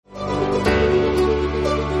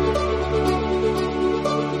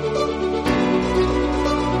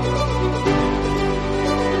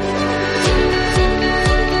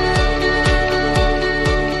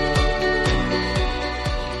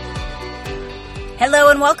Hello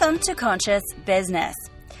and welcome to Conscious Business.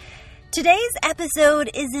 Today's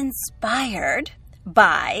episode is inspired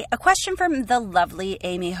by a question from the lovely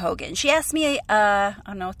Amy Hogan. She asked me,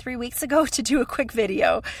 3 weeks ago to do a quick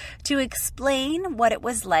video to explain what it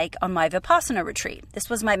was like on my Vipassana retreat.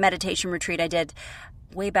 This was my meditation retreat I did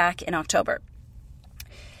way back in October.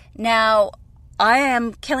 Now, I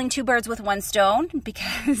am killing two birds with one stone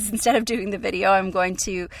because instead of doing the video, I'm going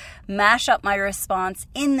to mash up my response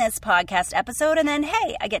in this podcast episode. And then,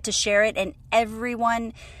 hey, I get to share it and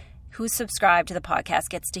everyone who's subscribed to the podcast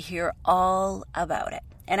gets to hear all about it.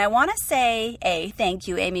 And I want to say, thank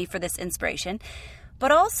you, Amy, for this inspiration.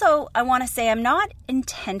 But also, I want to say I'm not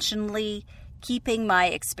intentionally keeping my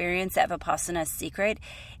experience at Vipassana secret.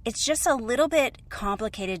 It's just a little bit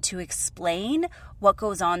complicated to explain what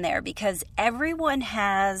goes on there because everyone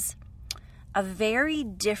has a very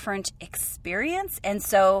different experience. And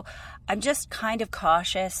so I'm just kind of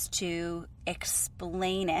cautious to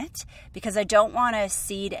explain it because I don't want to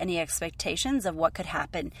seed any expectations of what could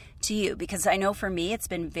happen to you because I know for me it's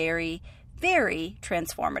been very, very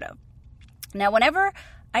transformative. Now, whenever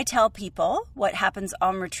I tell people what happens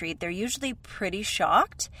on retreat, they're usually pretty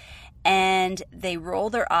shocked and they roll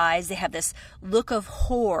their eyes. They have this look of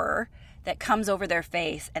horror that comes over their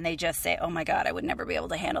face and they just say, oh my God, I would never be able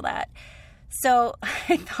to handle that. So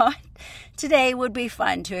I thought today would be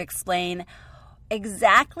fun to explain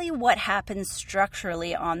exactly what happens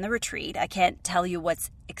structurally on the retreat. I can't tell you what's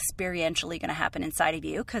experientially going to happen inside of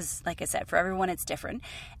you because, like I said, for everyone it's different.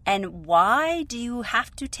 And why do you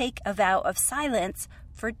have to take a vow of silence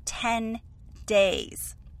for 10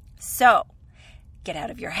 days? So get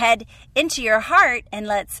out of your head, into your heart, and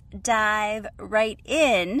let's dive right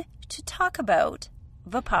in to talk about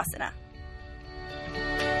Vipassana.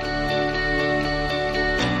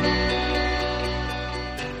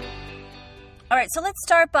 All right, so let's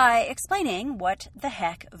start by explaining what the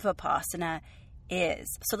heck Vipassana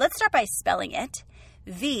is. So let's start by spelling it.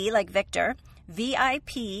 V, like Victor,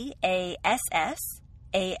 Vipassana.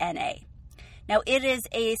 Now, it is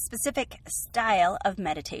a specific style of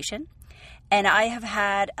meditation, and I have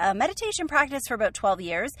had a meditation practice for about 12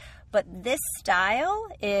 years, but this style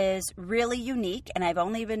is really unique, and I've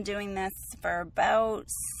only been doing this for about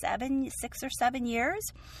 6 or 7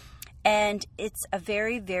 years, and it's a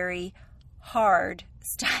very, very hard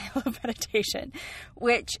style of meditation,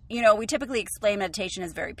 which, we typically explain meditation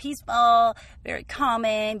as very peaceful, very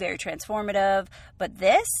calming, very transformative. But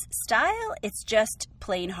this style, it's just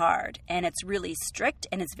plain hard and it's really strict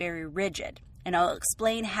and it's very rigid. And I'll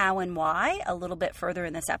explain how and why a little bit further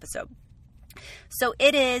in this episode. So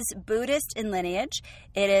it is Buddhist in lineage.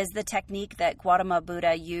 It is the technique that Gautama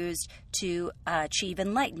Buddha used to achieve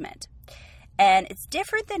enlightenment. And it's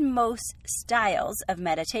different than most styles of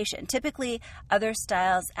meditation. Typically, other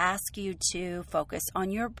styles ask you to focus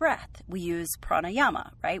on your breath. We use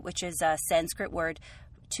pranayama, right, which is a Sanskrit word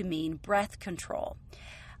to mean breath control.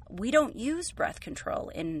 We don't use breath control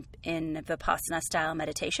in Vipassana style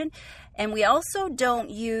meditation. And we also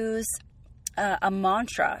don't use a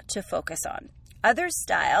mantra to focus on. Other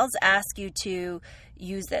styles ask you to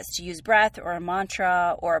use breath or a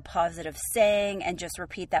mantra or a positive saying and just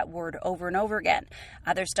repeat that word over and over again.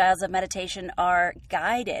 Other styles of meditation are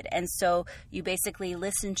guided. And so you basically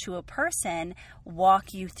listen to a person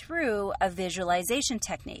walk you through a visualization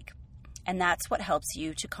technique. And that's what helps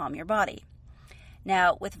you to calm your body.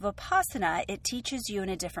 Now, with Vipassana, it teaches you in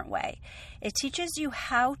a different way. It teaches you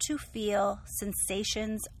how to feel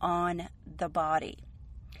sensations on the body.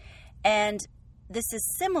 And this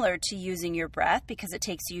is similar to using your breath because it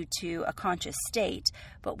takes you to a conscious state,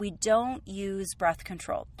 but we don't use breath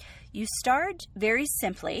control. You start very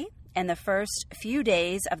simply, and the first few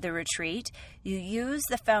days of the retreat, you use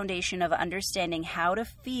the foundation of understanding how to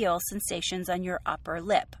feel sensations on your upper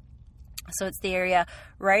lip. So it's the area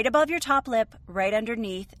right above your top lip, right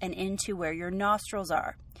underneath, and into where your nostrils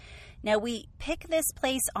are. Now, we pick this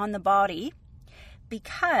place on the body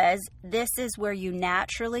because this is where you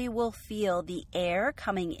naturally will feel the air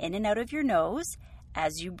coming in and out of your nose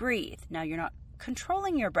as you breathe. Now, you're not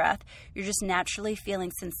controlling your breath. You're just naturally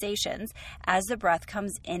feeling sensations as the breath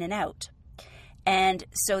comes in and out. And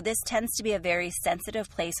so this tends to be a very sensitive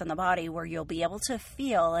place on the body where you'll be able to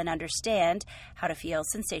feel and understand how to feel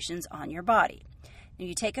sensations on your body.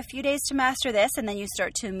 You take a few days to master this, and then you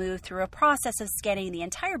start to move through a process of scanning the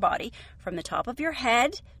entire body from the top of your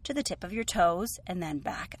head to the tip of your toes and then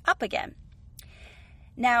back up again.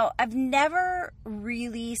 Now, I've never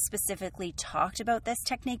really specifically talked about this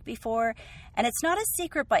technique before, and it's not a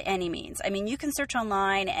secret by any means. I mean, you can search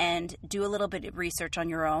online and do a little bit of research on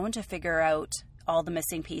your own to figure out all the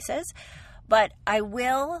missing pieces. But I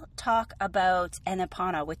will talk about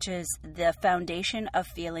Anapana, which is the foundation of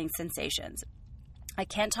feeling sensations. I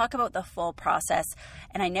can't talk about the full process,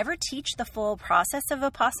 and I never teach the full process of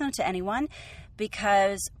Vipassana to anyone,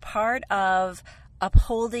 because part of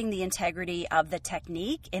upholding the integrity of the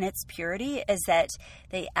technique in its purity is that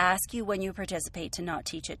they ask you when you participate to not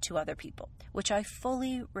teach it to other people, which I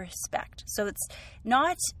fully respect. So it's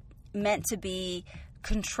not meant to be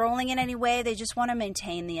controlling in any way. They just want to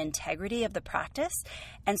maintain the integrity of the practice.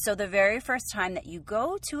 And so the very first time that you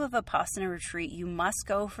go to a Vipassana retreat, you must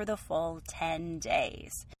go for the full 10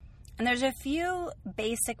 days. And there's a few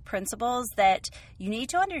basic principles that you need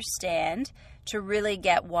to understand to really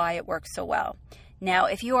get why it works so well. Now,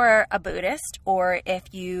 if you are a Buddhist, or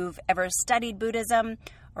if you've ever studied Buddhism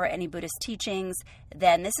or any Buddhist teachings,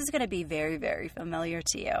 then this is going to be very, very familiar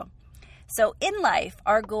to you. So in life,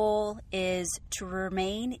 our goal is to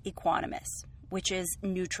remain equanimous, which is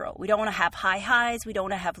neutral. We don't want to have high highs. We don't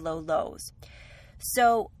want to have low lows.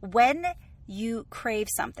 So when you crave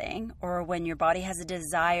something, or when your body has a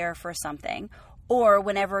desire for something, or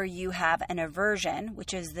whenever you have an aversion,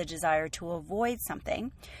 which is the desire to avoid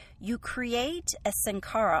something, you create a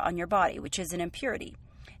sankhara on your body, which is an impurity.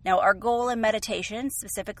 Now, our goal in meditation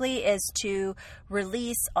specifically is to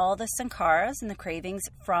release all the sankharas and the cravings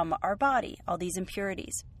from our body, all these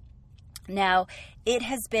impurities. Now, it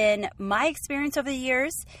has been my experience over the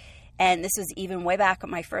years, and this was even way back at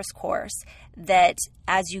my first course, that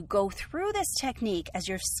as you go through this technique, as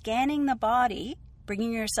you're scanning the body,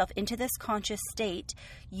 bringing yourself into this conscious state,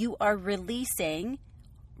 you are removing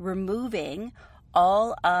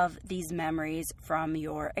all of these memories from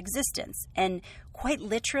your existence. And quite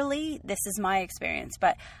literally, this is my experience,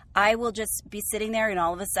 but I will just be sitting there and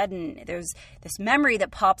all of a sudden there's this memory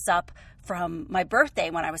that pops up from my birthday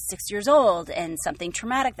when I was 6 years old and something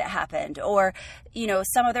traumatic that happened, or,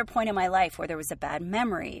 some other point in my life where there was a bad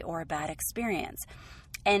memory or a bad experience.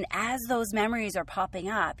 And as those memories are popping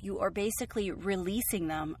up, you are basically releasing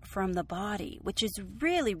them from the body, which is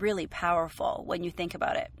really, really powerful when you think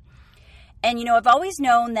about it. And, I've always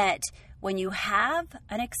known that when you have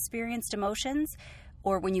unexperienced emotions,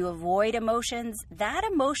 or when you avoid emotions, that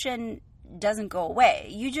emotion doesn't go away.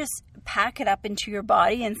 You just pack it up into your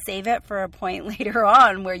body and save it for a point later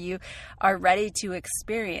on where you are ready to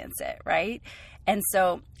experience it, right? And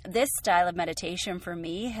so this style of meditation for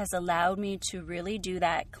me has allowed me to really do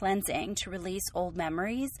that cleansing, to release old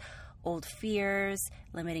memories, old fears,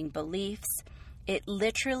 limiting beliefs. It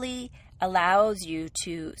literally allows you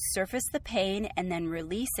to surface the pain and then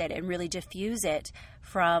release it and really diffuse it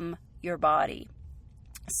from your body.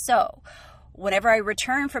 So whenever I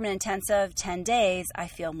return from an intensive 10 days, I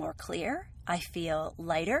feel more clear, I feel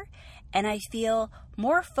lighter, and I feel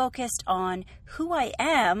more focused on who I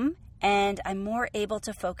am, and I'm more able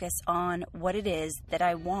to focus on what it is that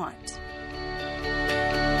I want.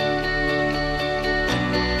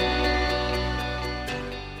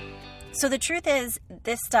 So the truth is,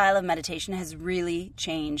 this style of meditation has really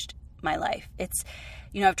changed my life. It's,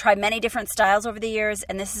 I've tried many different styles over the years,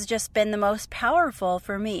 and this has just been the most powerful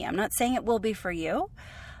for me. I'm not saying it will be for you,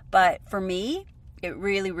 but for me, it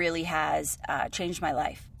really, really has changed my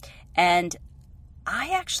life. And I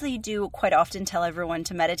actually do quite often tell everyone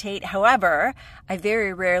to meditate. However, I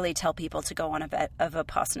very rarely tell people to go on a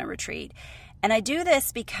Vipassana retreat. And I do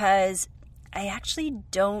this because I actually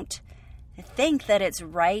don't think that it's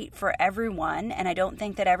right for everyone, and I don't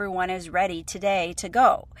think that everyone is ready today to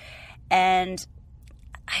go. And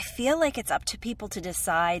I feel like it's up to people to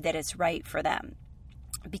decide that it's right for them,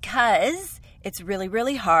 because it's really,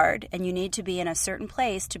 really hard, and you need to be in a certain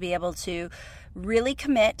place to be able to really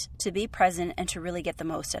commit, to be present, and to really get the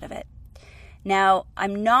most out of it. Now,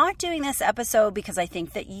 I'm not doing this episode because I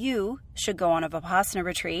think that you should go on a Vipassana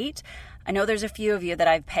retreat. I know there's a few of you that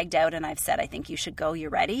I've pegged out and I've said, I think you should go, you're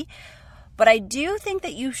ready. But I do think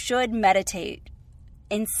that you should meditate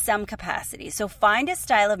in some capacity. So find a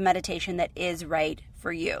style of meditation that is right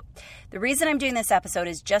for you. The reason I'm doing this episode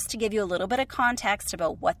is just to give you a little bit of context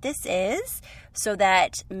about what this is, so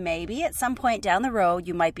that maybe at some point down the road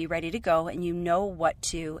you might be ready to go and you know what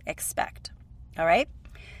to expect. All right?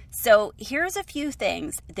 So here's a few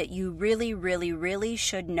things that you really, really, really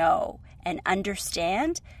should know and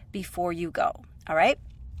understand before you go. All right?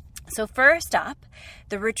 So first up,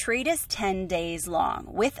 the retreat is 10 days long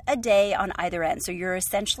with a day on either end. So you're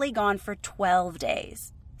essentially gone for 12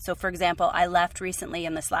 days. So for example, I left recently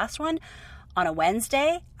in this last one on a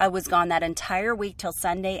Wednesday. I was gone that entire week till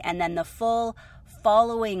Sunday, and then the full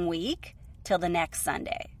following week till the next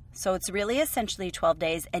Sunday. So it's really essentially 12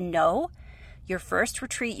 days. And no, your first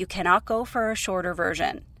retreat, you cannot go for a shorter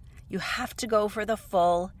version. You have to go for the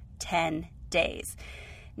full 10 days.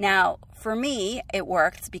 Now, for me, it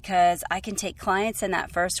works because I can take clients in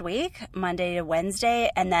that first week, Monday to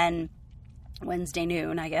Wednesday, and then Wednesday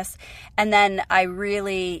noon, I guess. And then I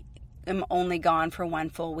really am only gone for one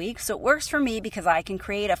full week. So it works for me because I can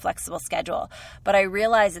create a flexible schedule. But I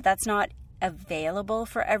realize that that's not available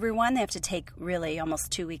for everyone. They have to take really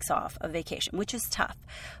almost 2 weeks off of vacation, which is tough.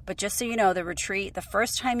 But just so you know, the retreat, the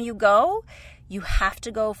first time you go, you have to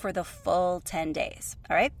go for the full 10 days.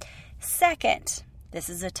 All right. Second, this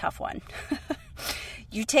is a tough one.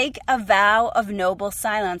 You take a vow of noble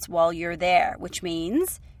silence while you're there, which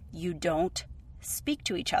means you don't speak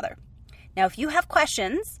to each other. Now, if you have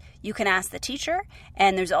questions, you can ask the teacher,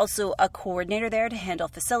 and there's also a coordinator there to handle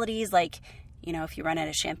facilities, like, you know, if you run out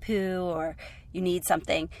of shampoo or you need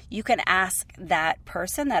something, you can ask that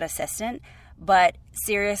person, that assistant. But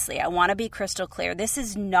seriously, I want to be crystal clear. This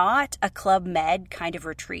is not a Club Med kind of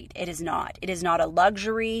retreat. It is not. It is not a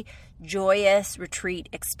luxury, joyous retreat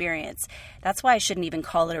experience. That's why I shouldn't even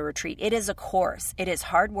call it a retreat. It is a course. It is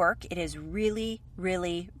hard work. It is really,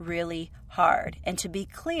 really, really hard. And to be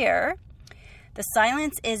clear, the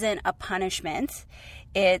silence isn't a punishment.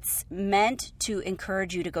 It's meant to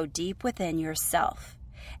encourage you to go deep within yourself,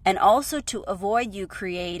 and also to avoid you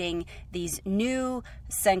creating these new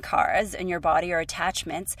sankharas in your body or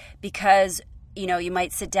attachments, because, you know, you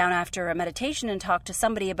might sit down after a meditation and talk to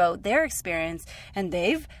somebody about their experience, and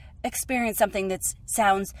they've experienced something that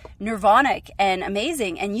sounds nirvanic and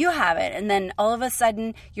amazing, and you haven't. And then all of a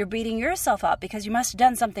sudden you're beating yourself up because you must have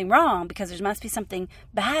done something wrong, because there must be something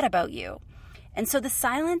bad about you. And so the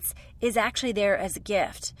silence is actually there as a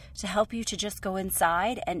gift to help you to just go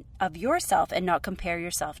inside and of yourself and not compare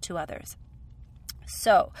yourself to others.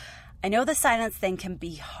 So I know the silence thing can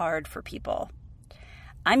be hard for people.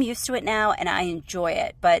 I'm used to it now and I enjoy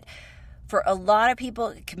it. But for a lot of people,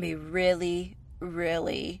 it can be really,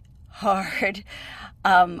 really hard.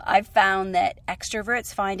 I've found that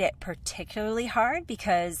extroverts find it particularly hard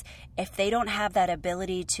because if they don't have that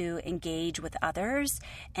ability to engage with others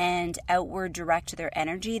and outward direct their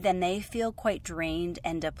energy, then they feel quite drained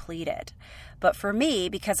and depleted. But for me,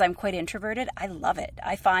 because I'm quite introverted, I love it.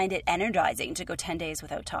 I find it energizing to go 10 days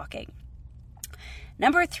without talking.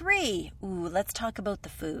 Number 3, let's talk about the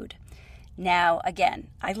food. Now, again,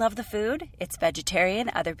 I love the food. It's vegetarian.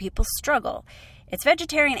 Other people struggle. It's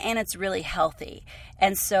vegetarian and it's really healthy.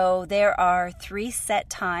 And so there are 3 set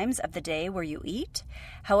times of the day where you eat.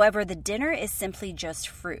 However, the dinner is simply just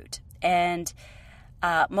fruit. And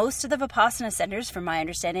most of the Vipassana centers, from my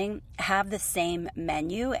understanding, have the same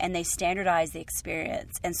menu and they standardize the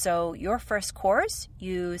experience. And so your first course,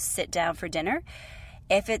 you sit down for dinner.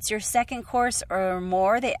 If it's your second course or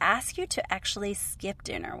more, they ask you to actually skip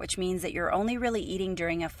dinner, which means that you're only really eating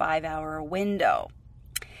during a 5-hour window.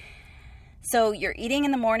 So you're eating in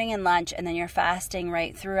the morning and lunch, and then you're fasting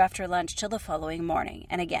right through after lunch till the following morning.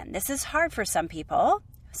 And again, this is hard for some people,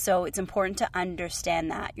 so it's important to understand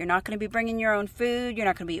that. You're not going to be bringing your own food. You're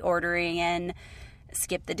not going to be ordering in,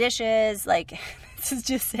 skip the dishes. Like, this is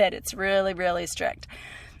just it. It's really, really strict.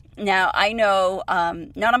 Now, I know,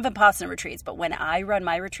 not on Vipassana retreats, but when I run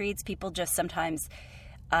my retreats, people just sometimes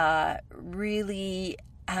really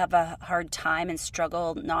have a hard time and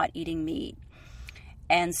struggle not eating meat.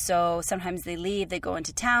 And so sometimes they leave, they go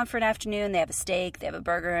into town for an afternoon, they have a steak, they have a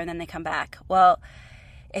burger, and then they come back. Well,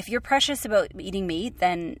 if you're precious about eating meat,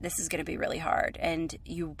 then this is going to be really hard and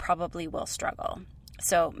you probably will struggle.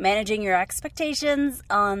 So managing your expectations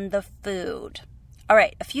on the food. All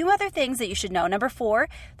right, a few other things that you should know. Number 4,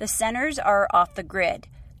 the centers are off the grid.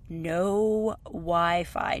 No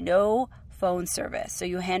Wi-Fi, no phone service. So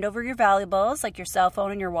you hand over your valuables like your cell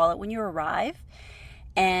phone and your wallet when you arrive.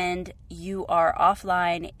 And you are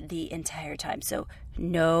offline the entire time. So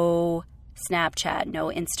no Snapchat, no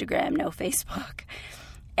Instagram, no Facebook.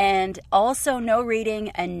 And also no reading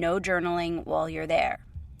and no journaling while you're there.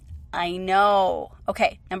 I know.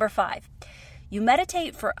 Okay, number 5. You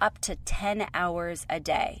meditate for up to 10 hours a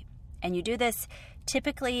day. And you do this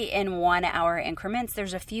typically in 1-hour increments.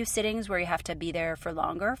 There's a few sittings where you have to be there for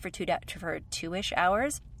longer, for 2-ish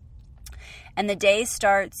hours. And the day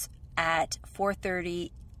starts at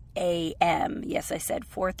 4:30 a.m. Yes, I said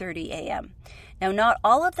 4:30 a.m. Now, not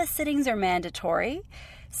all of the sittings are mandatory.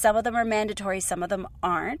 Some of them are mandatory, some of them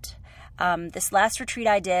aren't. This last retreat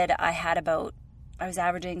I did, I was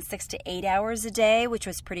averaging 6 to 8 hours a day, which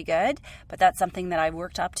was pretty good, but that's something that I've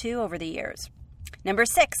worked up to over the years. Number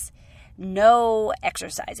 6, no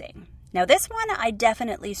exercising. Now, this one I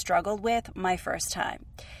definitely struggled with my first time.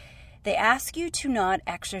 They ask you to not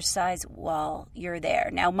exercise while you're there.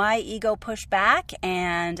 Now, my ego pushed back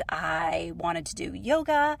and I wanted to do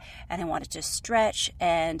yoga and I wanted to stretch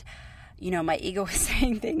and, my ego was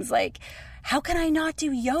saying things like, how can I not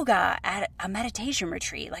do yoga at a meditation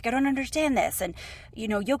retreat? Like, I don't understand this. And,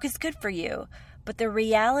 yoga is good for you. But the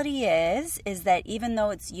reality is that even though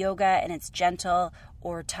it's yoga and it's gentle,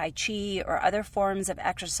 or Tai Chi or other forms of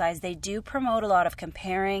exercise, they do promote a lot of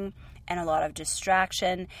comparing and a lot of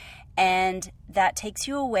distraction. And that takes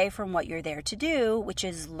you away from what you're there to do, which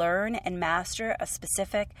is learn and master a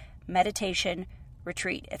specific meditation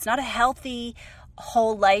retreat. It's not a healthy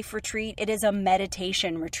whole life retreat. It is a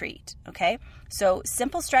meditation retreat. Okay. So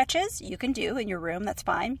simple stretches you can do in your room. That's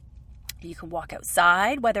fine. You can walk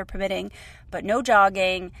outside, weather permitting, but no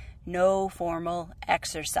jogging, no formal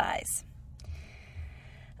exercise.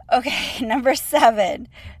 Okay. Number 7,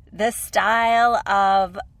 the style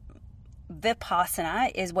of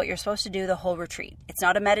Vipassana is what you're supposed to do the whole retreat. It's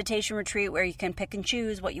not a meditation retreat where you can pick and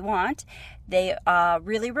choose what you want. They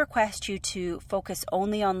really request you to focus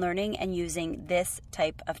only on learning and using this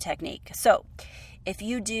type of technique. So if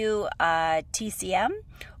you do TCM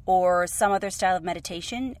or some other style of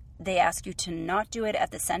meditation, they ask you to not do it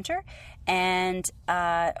at the center and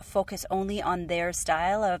focus only on their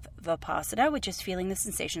style of Vipassana, which is feeling the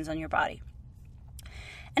sensations on your body.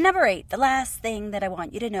 And number 8, the last thing that I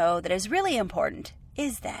want you to know that is really important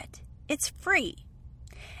is that it's free.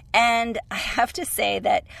 And I have to say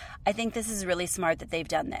that I think this is really smart that they've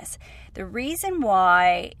done this. The reason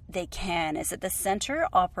why they can is that the center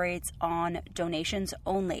operates on donations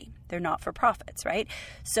only. They're not for profits, right?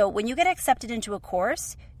 So when you get accepted into a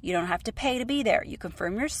course, you don't have to pay to be there. You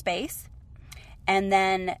confirm your space. And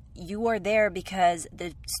then you are there because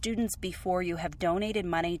the students before you have donated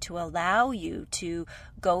money to allow you to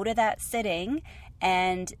go to that sitting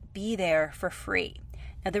and be there for free.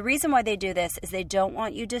 Now, the reason why they do this is they don't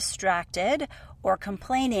want you distracted or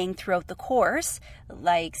complaining throughout the course,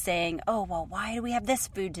 like saying, oh, well, why do we have this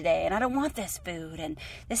food today? And I don't want this food. And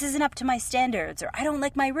this isn't up to my standards. Or I don't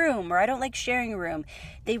like my room. Or I don't like sharing a room.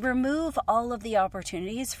 They remove all of the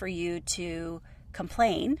opportunities for you to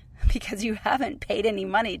complain because you haven't paid any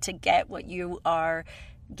money to get what you are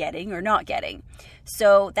getting or not getting.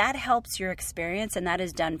 So that helps your experience, and that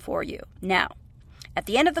is done for you. Now, at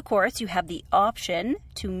the end of the course, you have the option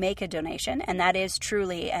to make a donation, and that is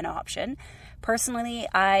truly an option. Personally,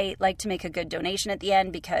 I like to make a good donation at the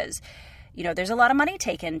end because there's a lot of money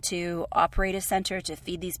taken to operate a center, to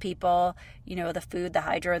feed these people, the food, the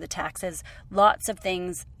hydro, the taxes, lots of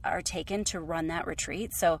things are taken to run that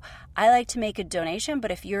retreat. So I like to make a donation,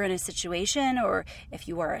 but if you're in a situation or if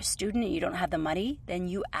you are a student and you don't have the money, then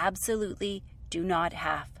you absolutely do not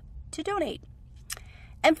have to donate.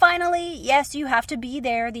 And finally, yes, you have to be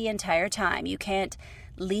there the entire time. You can't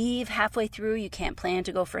leave halfway through. You can't plan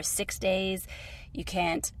to go for 6 days. You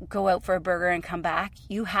can't go out for a burger and come back.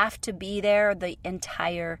 You have to be there the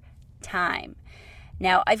entire time.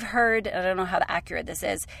 Now, I've heard, I don't know how accurate this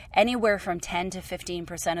is, anywhere from 10 to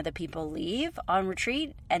 15% of the people leave on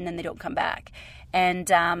retreat and then they don't come back.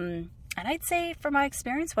 And I'd say from my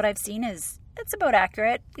experience, what I've seen is it's about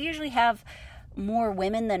accurate. We usually have more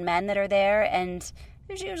women than men that are there, and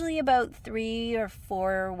there's usually about 3 or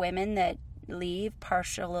 4 women that leave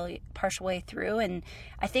partial way through, and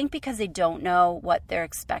I think because they don't know what they're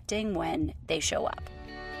expecting when they show up.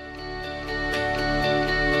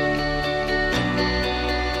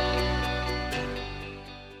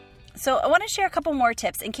 So I want to share a couple more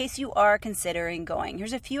tips in case you are considering going.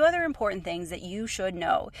 Here's a few other important things that you should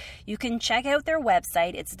know. You can check out their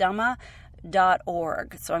website. It's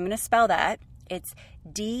dhamma.org. So I'm going to spell that. It's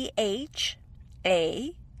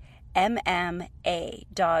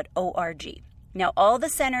DHAMMA.org. Now, all the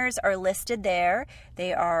centers are listed there.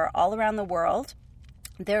 They are all around the world.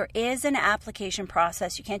 There is an application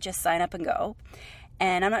process. You can't just sign up and go.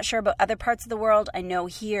 And I'm not sure about other parts of the world. I know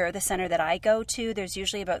here, the center that I go to, there's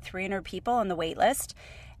usually about 300 people on the wait list.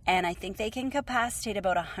 And I think they can capacitate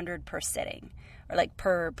about 100 per sitting, or like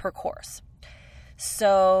per course.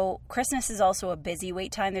 So Christmas is also a busy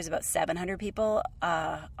wait time. There's about 700 people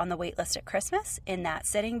on the wait list at Christmas in that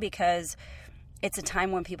sitting because it's a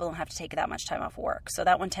time when people don't have to take that much time off work. So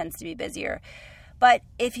that one tends to be busier. But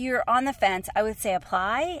if you're on the fence, I would say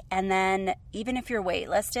apply. And then even if you're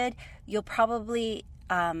waitlisted, you'll probably,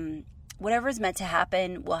 whatever is meant to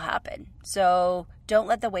happen will happen. So don't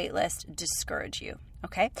let the wait list discourage you.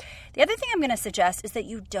 Okay. The other thing I'm going to suggest is that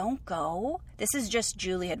you don't go. This is just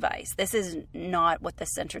Julie advice. This is not what the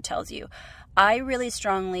center tells you. I really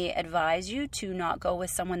strongly advise you to not go with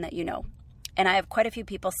someone that you know. And I have quite a few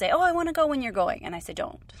people say, oh, I want to go when you're going. And I say,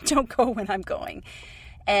 don't go when I'm going.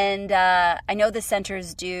 And I know the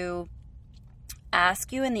centers do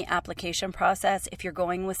ask you in the application process if you're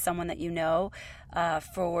going with someone that you know.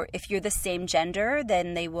 If you're the same gender,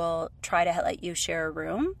 then they will try to let you share a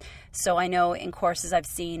room. So I know in courses I've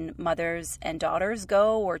seen mothers and daughters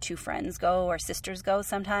go, or two friends go, or sisters go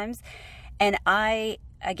sometimes. And I,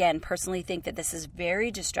 again, personally think that this is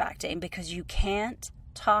very distracting because you can't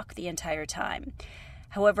talk the entire time.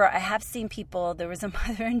 However, I have seen people, there was a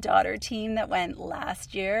mother and daughter team that went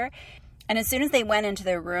last year, and as soon as they went into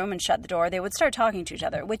their room and shut the door, they would start talking to each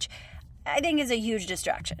other, which I think is a huge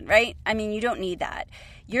distraction, right? I mean, you don't need that.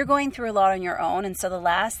 You're going through a lot on your own, and so the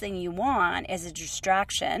last thing you want is a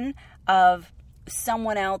distraction of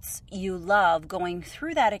someone else you love going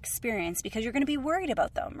through that experience, because you're going to be worried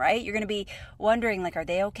about them, right? You're going to be wondering, like, are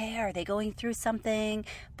they okay? Are they going through something?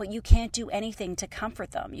 But you can't do anything to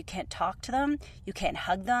comfort them. You can't talk to them. You can't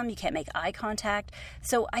hug them. You can't make eye contact.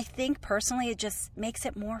 So I think personally, it just makes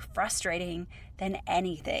it more frustrating than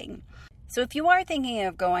anything. So if you are thinking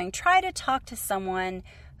of going, try to talk to someone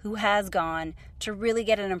who has gone to really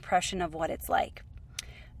get an impression of what it's like.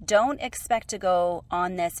 Don't expect to go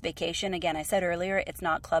on this vacation. Again, I said earlier, it's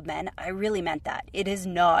not Club Med. I really meant that. It is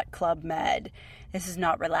not Club Med. This is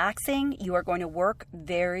not relaxing. You are going to work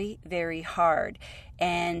very, very hard.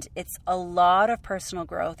 And it's a lot of personal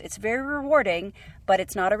growth. It's very rewarding, but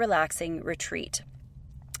it's not a relaxing retreat.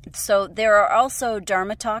 So there are also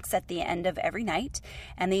Dharma talks at the end of every night,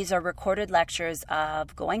 and these are recorded lectures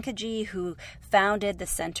of Goenkaji, who founded the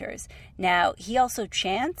centers. Now, he also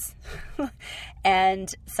chants,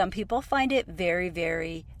 and some people find it very,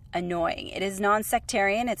 very annoying. It is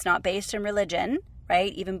non-sectarian. It's not based in religion,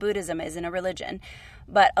 right? Even Buddhism isn't a religion.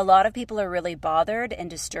 But a lot of people are really bothered and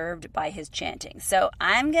disturbed by his chanting. So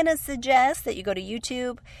I'm going to suggest that you go to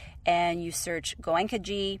YouTube and you search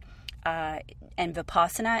Goenkaji and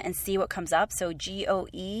Vipassana and see what comes up. So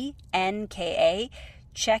Goenka.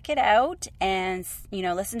 Check it out and,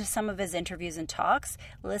 listen to some of his interviews and talks.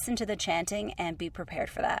 Listen to the chanting and be prepared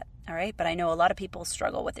for that. All right. But I know a lot of people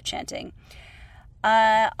struggle with the chanting.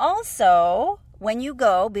 Also, when you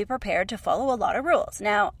go, be prepared to follow a lot of rules.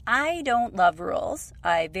 Now, I don't love rules.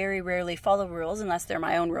 I very rarely follow rules unless they're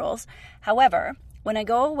my own rules. However, when I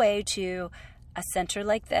go away to a center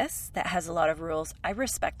like this that has a lot of rules, I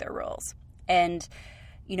respect their rules. And,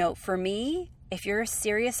 for me, if you're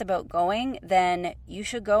serious about going, then you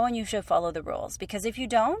should go and you should follow the rules. Because if you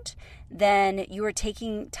don't, then you are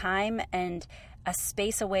taking time and a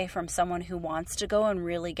space away from someone who wants to go and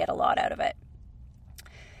really get a lot out of it.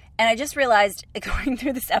 And I just realized going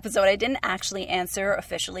through this episode, I didn't actually answer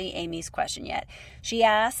officially Amy's question yet. She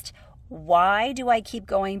asked, why do I keep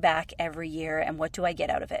going back every year and what do I get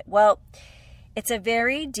out of it? Well, it's a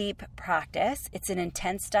very deep practice. It's an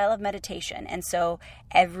intense style of meditation. And so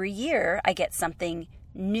every year I get something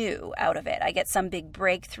new out of it. I get some big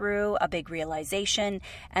breakthrough, a big realization.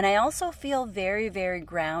 And I also feel very, very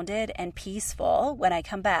grounded and peaceful when I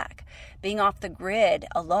come back. Being off the grid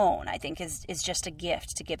alone, I think, is just a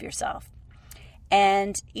gift to give yourself.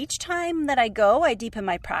 And each time that I go, I deepen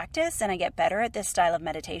my practice and I get better at this style of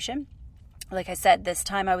meditation. Like I said, this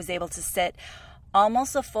time I was able to sit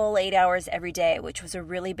almost a full 8 hours every day, which was a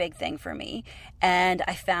really big thing for me. And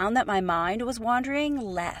I found that my mind was wandering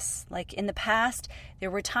less. Like in the past,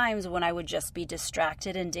 there were times when I would just be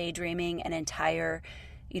distracted and daydreaming. An entire,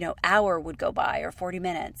 hour would go by or 40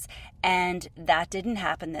 minutes. And that didn't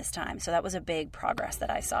happen this time. So that was a big progress that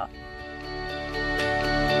I saw.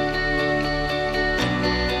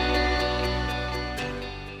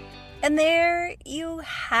 And there you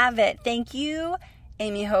have it. Thank you,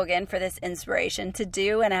 Amy Hogan, for this inspiration to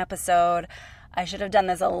do an episode. I should have done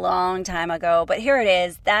this a long time ago, but here it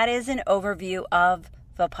is. That is an overview of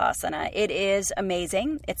Vipassana. It is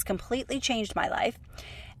amazing. It's completely changed my life.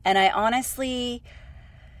 And I honestly,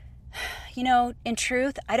 in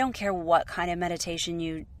truth, I don't care what kind of meditation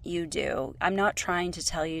you do. I'm not trying to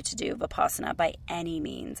tell you to do Vipassana by any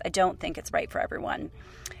means. I don't think it's right for everyone.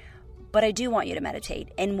 But I do want you to meditate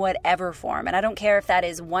in whatever form. And I don't care if that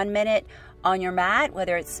is 1 minute on your mat,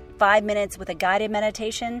 whether it's 5 minutes with a guided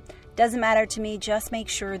meditation, doesn't matter to me. Just make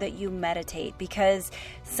sure that you meditate, because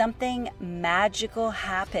something magical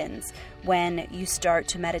happens when you start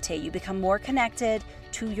to meditate. You become more connected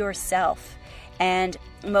to yourself. And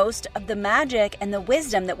most of the magic and the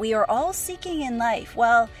wisdom that we are all seeking in life,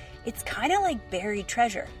 well, it's kind of like buried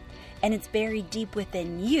treasure, and it's buried deep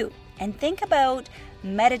within you. And think about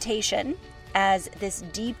meditation as this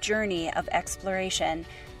deep journey of exploration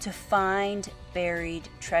to find buried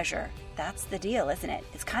treasure. That's the deal, isn't it?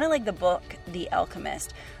 It's kind of like the book, The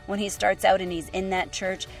Alchemist, when he starts out and he's in that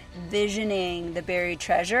church visioning the buried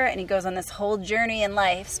treasure, and he goes on this whole journey in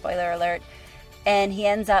life, spoiler alert, and he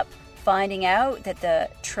ends up finding out that the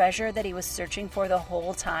treasure that he was searching for the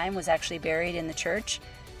whole time was actually buried in the church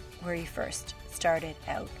where he first started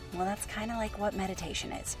out. Well, that's kind of like what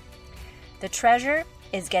meditation is. The treasure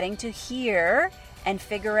is getting to hear and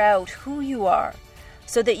figure out who you are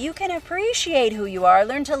so that you can appreciate who you are,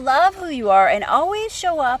 learn to love who you are, and always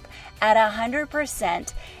show up at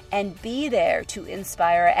 100% and be there to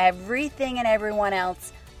inspire everything and everyone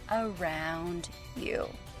else around you.